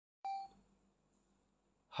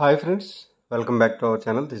Hi friends, welcome back to our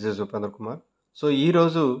channel. This is Upendra Kumar. So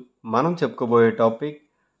ఈరోజు మనం చెప్పుకోబోయే topic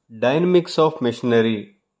dynamics of machinery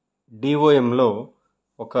డిఓఎంలో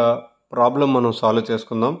ఒక problem మనం సాల్వ్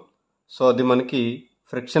చేసుకుందాం. సో అది మనకి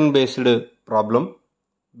ఫ్రిక్షన్ బేస్డ్ ప్రాబ్లం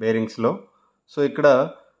బేరింగ్స్లో. సో ఇక్కడ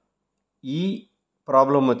ఈ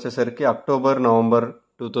ప్రాబ్లం వచ్చేసరికి నవంబర్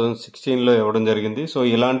 2016లో ఇవ్వడం జరిగింది. సో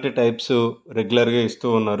ఇలాంటి టైప్స్ రెగ్యులర్గా ఇస్తూ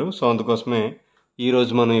ఉన్నారు. సో అందుకోసమే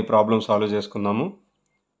ఈరోజు మనం ఈ ప్రాబ్లం సాల్వ్ చేసుకుందాము.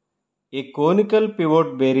 A conical pivot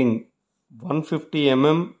bearing 150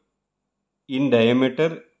 mm in diameter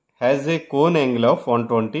has a cone angle of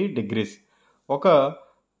 120 degrees. ఒక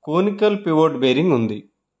కోనికల్ పివోట్ బేరింగ్ ఉంది.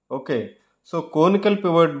 Okay, so conical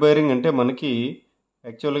pivot bearing అంటే మనకి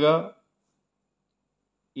యాక్చువల్గా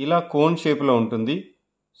ఇలా కోన్ షేప్లో ఉంటుంది.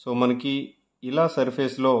 సో మనకి ఇలా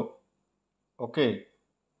సర్ఫేస్లో ఓకే,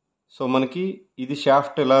 సో మనకి ఇది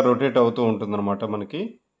షాఫ్ట్ ఇలా రొటేట్ అవుతూ ఉంటుంది అనమాట మనకి.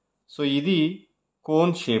 సో ఇది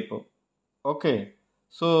కోన్ షేప్. ఓకే,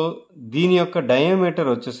 సో దీని యొక్క డయామీటర్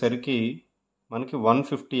వచ్చేసరికి మనకి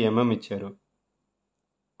 150 mm ఇచ్చారు.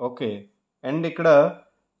 ఓకే, అండ్ ఇక్కడ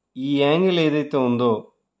ఈ యాంగిల్ ఏదైతే ఉందో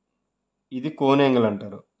ఇది కోన్ యాంగిల్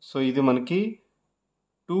అంటారు. సో ఇది మనకి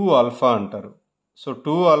 2α అంటారు. సో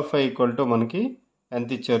 2α ఈక్వల్ టు మనకి ఎంత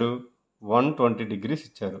ఇచ్చారు, 120 degrees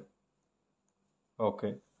ఇచ్చారు.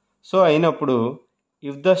 ఓకే, సో అయినప్పుడు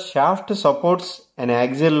if the shaft supports an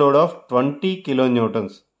axial load of 20 kN.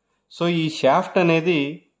 So ఈ షాఫ్ట్ అనేది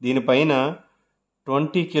దీనిపైన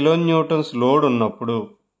 20 kN లోడ్ ఉన్నప్పుడు,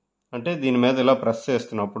 అంటే దీని మీద ఇలా ప్రెస్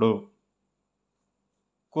చేస్తున్నప్పుడు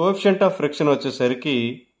కోఎఫిషియంట్ ఆఫ్ ఫ్రిక్షన్ వచ్చేసరికి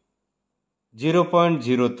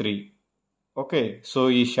 0.03. ఓకే, సో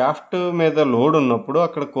ఈ షాఫ్ట్ మీద లోడ్ ఉన్నప్పుడు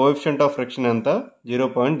అక్కడ కోఎఫిషియంట్ ఆఫ్ ఫ్రిక్షన్ ఎంత,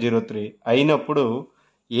 0.03 అయినప్పుడు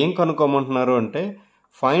ఏం కనుక్కోమంటున్నారు అంటే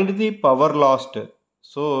find the power last.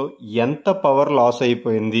 So ఎంత పవర్ లాస్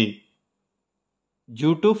అయిపోయింది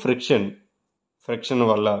డ్యూ టు ఫ్రిక్షన్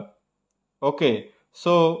వల్ల. Okay,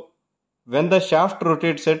 so when the shaft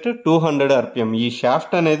rotates at 200 RPM, ఈ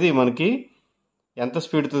షాఫ్ట్ అనేది మనకి ఎంత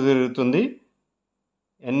స్పీడ్తో తిరుగుతుంది,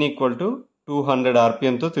 n ఈక్వల్ టు 200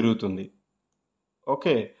 RPMతో తిరుగుతుంది.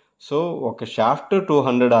 ఓకే, సో ఒక షాఫ్ట్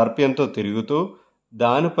 200 RPMతో తిరుగుతూ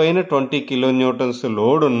దానిపైన 20 kN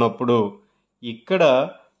లోడ్ ఉన్నప్పుడు ఇక్కడ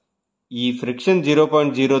ఈ ఫ్రిక్షన్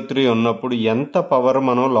 0.03 ఉన్నప్పుడు ఎంత పవర్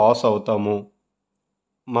మనం లాస్ అవుతాము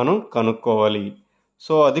మనం కనుక్కోవాలి.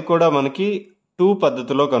 సో అది కూడా మనకి 2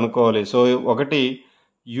 పద్ధతిలో కనుక్కోవాలి. సో ఒకటి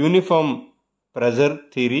యూనిఫామ్ ప్రెజర్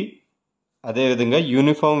థియరీ, అదేవిధంగా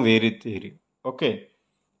uniform vary theory. Okay,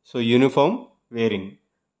 so uniform wearing.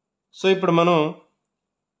 So ఇప్పుడు మనం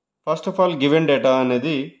first of all given data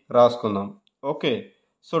అనేది రాసుకుందాం. Okay,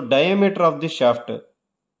 so diameter of the shaft,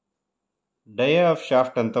 dia of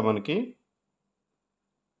shaft అంతా మనకి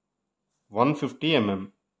 150 mm.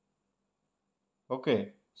 ఓకే,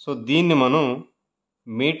 సో దీన్ని మనం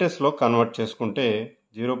మీటర్స్లో కన్వర్ట్ చేసుకుంటే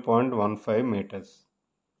 0.15 మీటర్స్.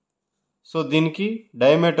 సో దీనికి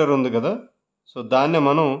డయామీటర్ ఉంది కదా, సో దాన్ని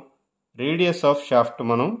మనం రేడియస్ ఆఫ్ షాఫ్ట్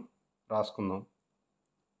మనం రాసుకుందాం.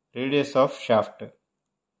 రేడియస్ ఆఫ్ షాఫ్ట్,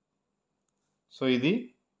 సో ఇది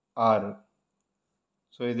R,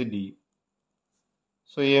 సో ఇది D.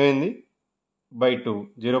 సో ఏమైంది, by 2,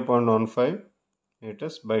 0.15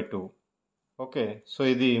 metres by 2. Okay, so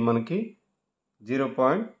ఇది మనకి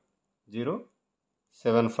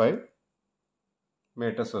 0.075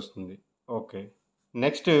 మీటర్స్ వస్తుంది. ఓకే,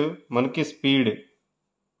 నెక్స్ట్ మనకి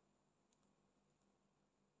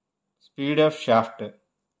స్పీడ్ ఆఫ్ షాఫ్ట్,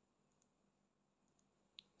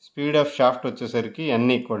 వచ్చేసరికి n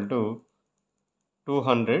equal to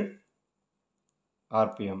 200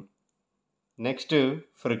 RPM. Next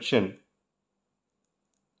friction,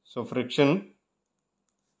 so friction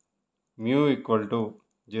mu equal to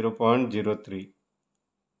 0.03.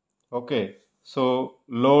 Okay, so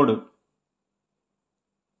load,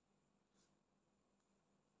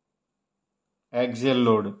 axial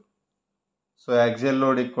load, so axial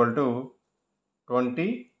load equal to 20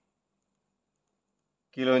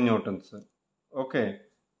 kN. Okay,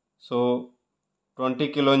 so 20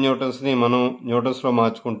 kN మనం న్యూటన్స్లో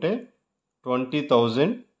మార్చుకుంటే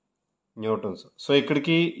 20,000 Newton's. So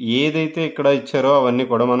ఇక్కడికి ఏదైతే ఇక్కడ ఇచ్చారో అవన్నీ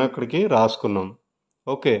కూడా మనం ఇక్కడికి రాసుకున్నాం.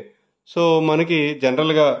 ఓకే, సో మనకి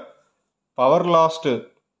జనరల్గా పవర్ లాస్ట్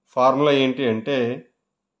ఫార్ములా ఏంటి అంటే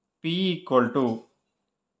P equal to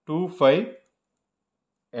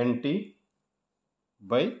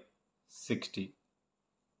 25NT/60.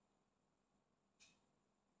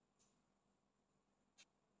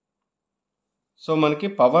 So మనకి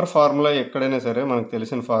పవర్ ఫార్ములా ఎక్కడైనా సరే మనకు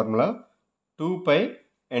తెలిసిన formula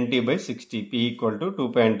 2πNT/60. P equal to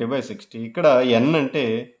 2πNT/60. ఇక్కడ N అంటే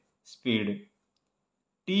స్పీడ్,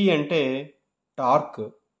 T అంటే టార్క్,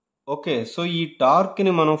 ఓకే, సో ఈ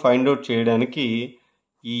టార్క్ని మనం ఫైండ్ అవుట్ చేయడానికి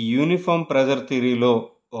ఈ యూనిఫామ్ ప్రెజర్ థియరీలో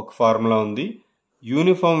ఒక ఫార్ములా ఉంది,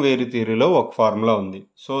 యూనిఫామ్ వేరి థియరీలో ఒక ఫార్ములా ఉంది.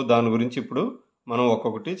 సో దాని గురించి ఇప్పుడు మనం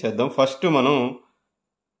ఒక్కొక్కటి చేద్దాం.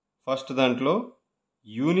 ఫస్ట్ దాంట్లో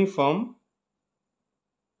uniform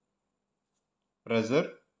pressure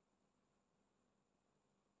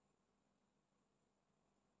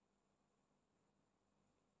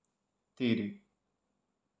theory.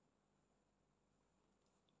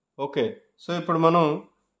 Okay, so ఇప్పుడు మనం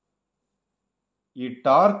ఈ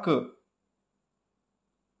టార్క్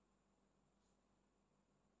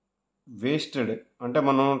వేస్టెడ్ అంటే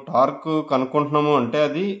మనం టార్క్ కనుక్కుంటున్నాము అంటే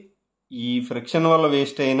అది ఈ ఫ్రిక్షన్ వల్ల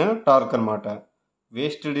వేస్ట్ అయిన టార్క్ అనమాట.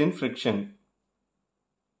 Wasted in friction.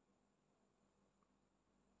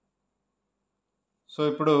 సో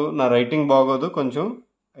ఇప్పుడు నా రైటింగ్ బాగోదు, కొంచెం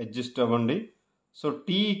అడ్జస్ట్ అవ్వండి. So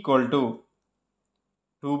tea equal to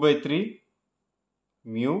 2/3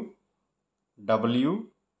 mu W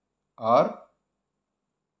R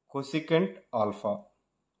cosecant alpha.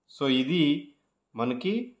 So ఇది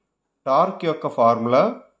మనకి టార్క్ యొక్క ఫార్ములా.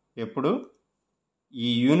 ఎప్పుడు ఈ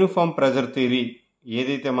యూనిఫామ్ ప్రెజర్ థియరీ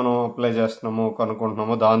ఏదైతే మనం అప్లై చేస్తున్నామో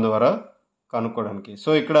కనుక్కుంటున్నామో దాని ద్వారా కనుక్కోవడానికి. సో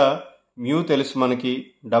ఇక్కడ మ్యూ తెలుసు మనకి,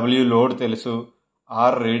 డబ్ల్యూ లోడ్ తెలుసు,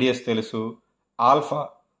 ఆర్ రేడియస్ తెలుసు, ఆల్ఫా.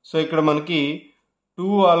 సో ఇక్కడ మనకి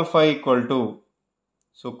 2 alpha equal to,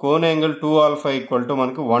 so cone angle 2 alpha equal to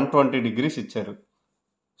మనకి 120 డిగ్రీస్ ఇచ్చారు.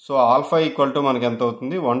 సో ఆల్ఫా ఈక్వల్ టు మనకి ఎంత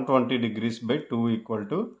అవుతుంది, 120 degrees by 2 equal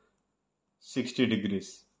to 60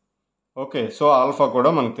 degrees. Okay, so alpha కూడా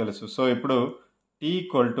మనకు తెలుసు. సో ఇప్పుడు tea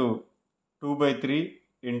equal to 2/3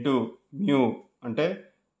 into mu అంటే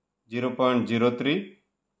 0.03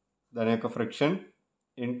 దాని యొక్క ఫ్రిక్షన్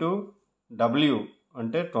ఇంటూ డబ్ల్యూ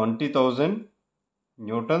అంటే 20,000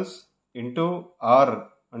 న్యూటన్స్ ఇంటూ ఆర్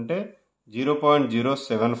అంటే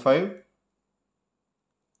 0.075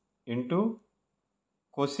 ఇంటూ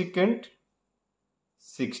కొసికెంట్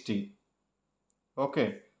 60. ఓకే,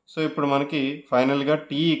 సో ఇప్పుడు మనకి ఫైనల్గా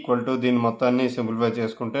టీ ఈక్వల్ టు, దీని మొత్తాన్ని సింప్లిఫై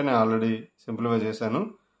చేసుకుంటే నేను ఆల్రెడీ సింప్లిఫై చేశాను.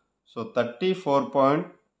 సో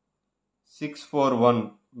 34.641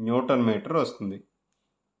 న్యూటన్ మీటర్ వస్తుంది.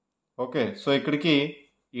 ఓకే, సో ఇక్కడికి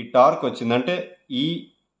ఈ టార్క్ వచ్చింది, అంటే ఈ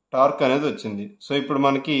టార్క్ అనేది వచ్చింది. సో ఇప్పుడు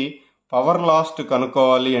మనకి పవర్ లాస్ట్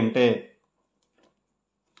కనుక్కోవాలి అంటే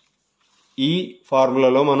ఈ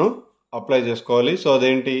ఫార్ములాలో మనం అప్లై చేసుకోవాలి. సో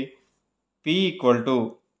అదేంటి, పి ఈక్వల్ టు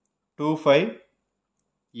 25,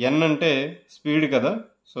 ఎన్ అంటే స్పీడ్ కదా.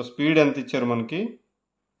 సో స్పీడ్ ఎంత ఇచ్చారు మనకి,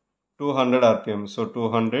 200 ఆర్పిఎం. సో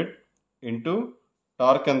 200 ఇంటూ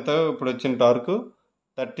టార్క్ ఎంత, ఇప్పుడు వచ్చిన టార్క్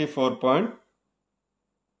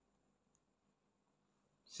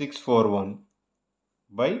 34.641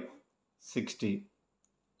 బై 60.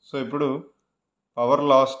 సో ఇప్పుడు power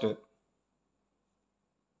last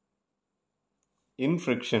in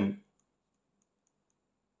friction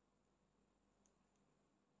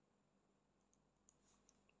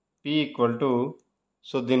P equal to,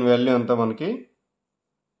 so దీని వాల్యూ ఎంత మనకి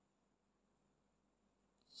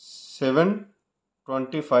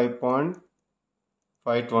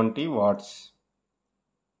 725.520 వాట్స్.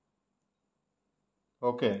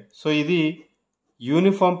 ఓకే, సో ఇది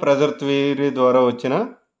యూనిఫామ్ ప్రెజర్ థియరీ ద్వారా వచ్చిన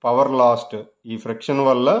పవర్ లాస్ట్. ఈ ఫ్రిక్షన్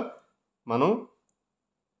వల్ల మనం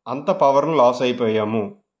అంత పవర్ను లాస్ అయిపోయాము.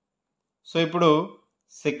 సో ఇప్పుడు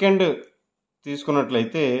సెకండ్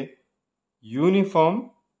తీసుకున్నట్లయితే uniform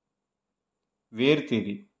wear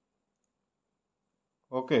theory.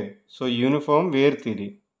 Okay, so uniform wear theory,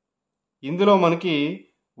 ఇందులో మనకి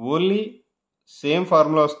ఓన్లీ సేమ్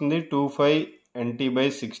ఫార్ములా వస్తుంది, 25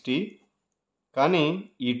 NT/60. కానీ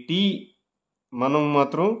ఈ టీ మనం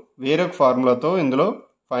మాత్రం వేరొక ఫార్ములాతో ఇందులో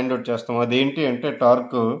ఫైండ్ అవుట్ చేస్తాం. అదేంటి అంటే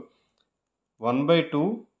torque 1/2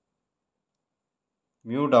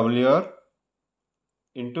 mu WR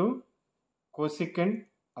into cosecant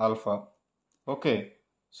alpha. Okay,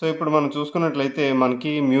 so ఇప్పుడు మనం చూసుకున్నట్లయితే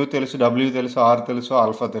మనకి మ్యూ తెలుసు, డబ్ల్యూ తెలుసు, ఆర్ తెలుసు,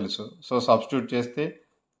 ఆల్ఫా తెలుసు. సో సబ్స్టిట్యూట్ చేస్తే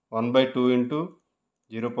 1/2 into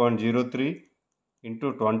 0.03 into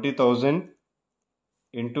 20,000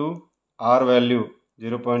 into are value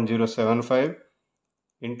 0.075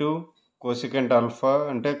 into cosecant alpha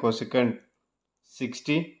అంటే కొసికెంట్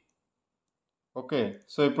 60. ఓకే,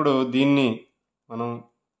 సో ఇప్పుడు దీన్ని మనం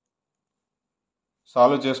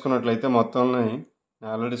సాల్వ్ చేసుకున్నట్లయితే మొత్తాన్ని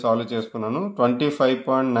నేను ఆల్రెడీ సాల్వ్ చేసుకున్నాను,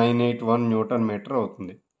 25.981 న్యూటన్ మీటర్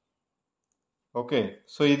అవుతుంది. ఓకే,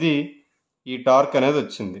 సో ఇది ఈ టార్క్ అనేది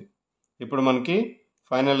వచ్చింది. ఇప్పుడు మనకి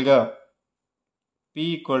ఫైనల్గా P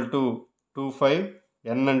ఈక్వల్ టు 25,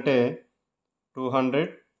 ఎన్ అంటే 200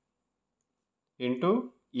 ఇంటూ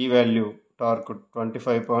ఈ value torque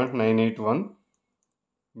 25.981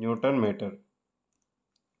 Newton metre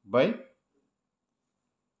by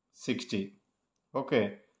 60. Okay,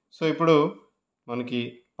 so ఇప్పుడు మనకి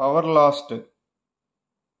power last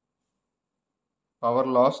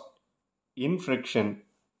in friction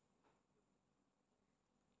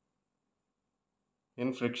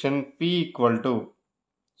P equal to,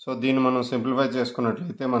 so దీన్ని మనం సింప్లిఫై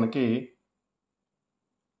చేసుకున్నట్లయితే మనకి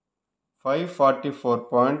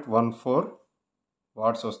 544.14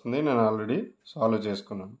 వాట్స్ వస్తుంది. నేను ఆల్రెడీ సాల్వ్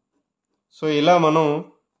చేసుకున్నాను. సో ఇలా మనం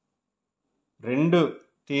రెండు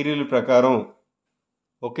థియరీల ప్రకారం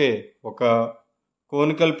ఓకే ఒక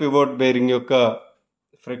కోనికల్ పివోట్ బేరింగ్ యొక్క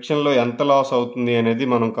ఫ్రిక్షన్లో ఎంత లాస్ అవుతుంది అనేది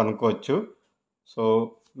మనం కనుక్కోవచ్చు. సో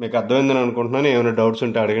మీకు అర్థమైందని అనుకుంటున్నాను. ఏమైనా డౌట్స్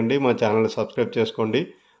ఉంటే అడగండి. మా ఛానల్ సబ్స్క్రైబ్ చేసుకోండి.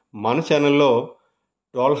 మన ఛానల్లో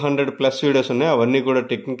 1200+ వీడియోస్ ఉన్నాయి. అవన్నీ కూడా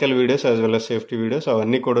technical videos as well as safety videos,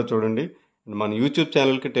 అవన్నీ కూడా చూడండి. అండ్ మన యూట్యూబ్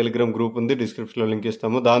ఛానల్కి టెలిగ్రామ్ గ్రూప్ ఉంది, డిస్క్రిప్షన్లో లింక్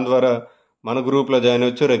ఇస్తాము. దాని ద్వారా మన గ్రూప్లో జాయిన్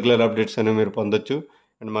అవ్వచ్చు, రెగ్యులర్ అప్డేట్స్ అనేవి మీరు పొందొచ్చు.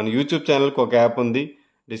 అండ్ మన యూట్యూబ్ ఛానల్కి ఒక యాప్ ఉంది,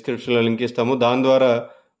 డిస్క్రిప్షన్లో లింక్ ఇస్తాము. దాని ద్వారా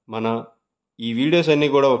మన ఈ వీడియోస్ అన్నీ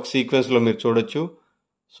కూడా ఒక సీక్వెన్స్లో మీరు చూడొచ్చు.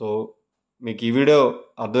 సో మీకు ఈ వీడియో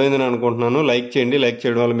అర్థమైందని అనుకుంటున్నాను. లైక్ చేయండి. లైక్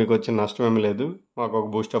చేయడం వల్ల మీకు వచ్చిన నష్టం ఏమీ లేదు, మాకు ఒక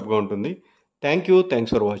బూస్టప్గా ఉంటుంది.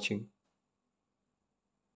 Thanks for watching.